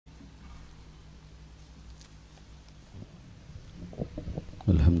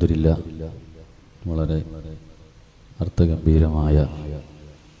അൽഹംദുലില്ലാഹ് വളരെ അർത്ഥഗംഭീരമായ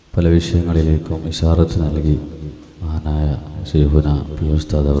പല വിഷയങ്ങളിലേക്കും ഇശാറത്ത് നൽകി മഹാനായ ശൈഖുന പി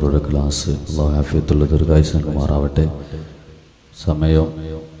ഉസ്താദ് അവരുടെ ക്ലാസ് അല്ലാഹു ആഫിയത്തുള്ള ദീർഘായുസ്സ് നൽകുമാറാവട്ടെ. സമയം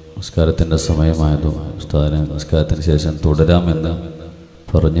നിസ്കാരത്തിൻ്റെ സമയമായതും ഉസ്താദിന് നിസ്കാരത്തിന് ശേഷം തുടരാമെന്ന്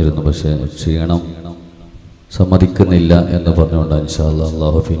പറഞ്ഞിരുന്നു. പക്ഷേ ക്ഷീണം സമ്മതിക്കുന്നില്ല എന്ന് പറഞ്ഞുകൊണ്ടാണ് ഇൻഷാ അല്ലാഹ്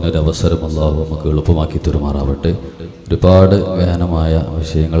അല്ലാഹു പിന്നൊരവസരം അല്ലാഹു നമുക്ക് എളുപ്പമാക്കി തരുമാറാവട്ടെ. ഒരുപാട് ഗഹനമായ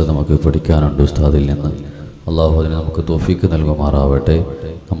വിഷയങ്ങൾ നമുക്ക് പഠിക്കാനുണ്ട് ഉസ്താദിൽ നിന്ന്. അല്ലാഹു അതിന് നമുക്ക് തൗഫീക്ക് നൽകുമാറാവട്ടെ.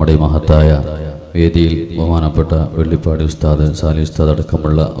 നമ്മുടെ ഈ മഹത്തായ വേദിയിൽ ബഹുമാനപ്പെട്ട വെള്ളിപ്പാടി ഉസ്താദ്, സാലി ഉസ്താദ്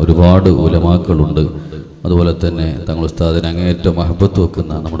അടക്കമുള്ള ഒരുപാട് ഉലമാക്കളുണ്ട്. അതുപോലെ തന്നെ തങ്ങൾ ഉസ്താദിന് അങ്ങേയറ്റം മഹബത്ത്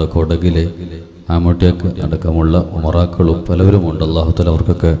വെക്കുന്ന നമ്മുടെ കൊടകിലെ ആമോട്ടിയൊക്കെ അടക്കമുള്ള ഉമറാക്കളും പലവരുമുണ്ട്. അല്ലാഹു തആല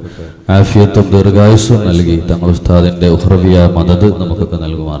അവർക്കൊക്കെ ആഫിയത്തും ദീർഘായുസ്സും നൽകി തങ്ങൾ ഉസ്താദിൻ്റെ ഉഖ്റവിയ മദദ് നമുക്കൊക്കെ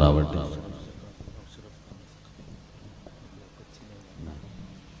നൽകുമാറാവട്ടെ.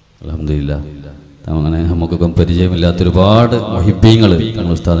 അൽഹംദുലില്ലാഹ്. അങ്ങനെ നമുക്കൊക്കെ പരിചയമില്ലാത്ത ഒരുപാട് മുഹിബ്ബീങ്ങൾ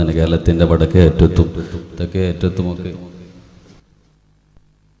തങ്ങൾ ഉസ്താദിൻ്റെ കേരളത്തിൻ്റെ വടക്കേ അറ്റത്തും തെക്കേ അറ്റത്തുമൊക്കെ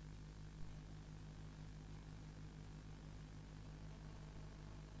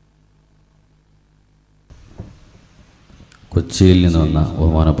കൊച്ചിയിൽ നിന്ന് വന്ന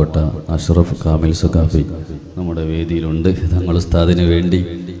ബഹുമാനപ്പെട്ട അഷ്റഫ് കാമിൽ സഖാഫി നമ്മുടെ വേദിയിലുണ്ട്. തങ്ങൾ ഉസ്താദിന് വേണ്ടി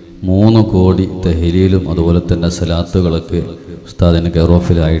 3 കോടി തഹ്ലീലും അതുപോലെ തന്നെ സലാത്തുകളൊക്കെ ഉസ്താദിന്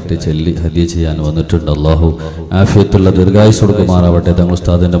കെയറോഫിലായിട്ട് ചൊല്ലി ഹദിയ ചെയ്യാൻ വന്നിട്ടുണ്ട്. അല്ലാഹു ആഫിയത്തുള്ള ദീർഘായുസ്സ് കൊടുക്കുമാറാവട്ടെ. തങ്ങൾ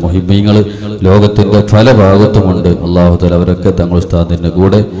ഉസ്താദിൻ്റെ മുഹിബ്ബീങ്ങൾ ലോകത്തിൻ്റെ പല ഭാഗത്തുമുണ്ട്. അല്ലാഹു തആല അവരൊക്കെ തങ്ങൾ ഉസ്താദിൻ്റെ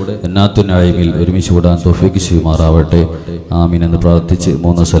കൂടെ ജന്നാത്തുൻ നഈമിൽ ഒരുമിച്ച് കൂടാൻ തൗഫീഖ് ചെയ്യുമാറാവട്ടെ. ആമീൻ എന്ന് പ്രാർത്ഥിച്ച്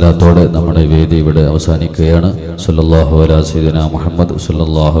 3 സലാത്തോടെ നമ്മുടെ വേദി ഇവിടെ അവസാനിക്കുകയാണ്. സല്ലല്ലാഹു അലാ സയ്യിദിനാ മുഹമ്മദ്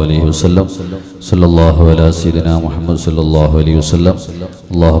സല്ലല്ലാഹു അലൈഹി വസല്ലം, സല്ലല്ലാഹു അലാ സയ്യിദിനാ മുഹമ്മദ് സല്ലല്ലാഹു അലൈഹി വസല്ലം,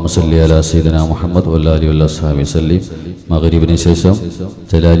 അല്ലാഹുമ്മ സല്ലി അലാ സയ്യിദിനാ മുഹമ്മദ് വഅലി വസഹബി സല്ലീം. മഗ്രിബിന് ശേഷം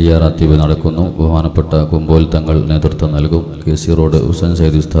ജലാലിയ റാത്തീബ് നടക്കുന്നു. ബഹുമാനപ്പെട്ട കുമ്പോൽ തങ്ങൾ നേതൃത്വം നൽകും. KC റോഡ് ഹുസൈൻ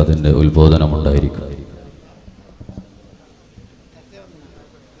സയ്യിദ് ഉസ്താദിൻ്റെ ഉത്ബോധനമുണ്ടായിരിക്കും.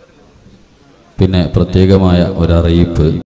 പിന്നെ പ്രത്യേകമായ ഒരറിയിപ്പ്.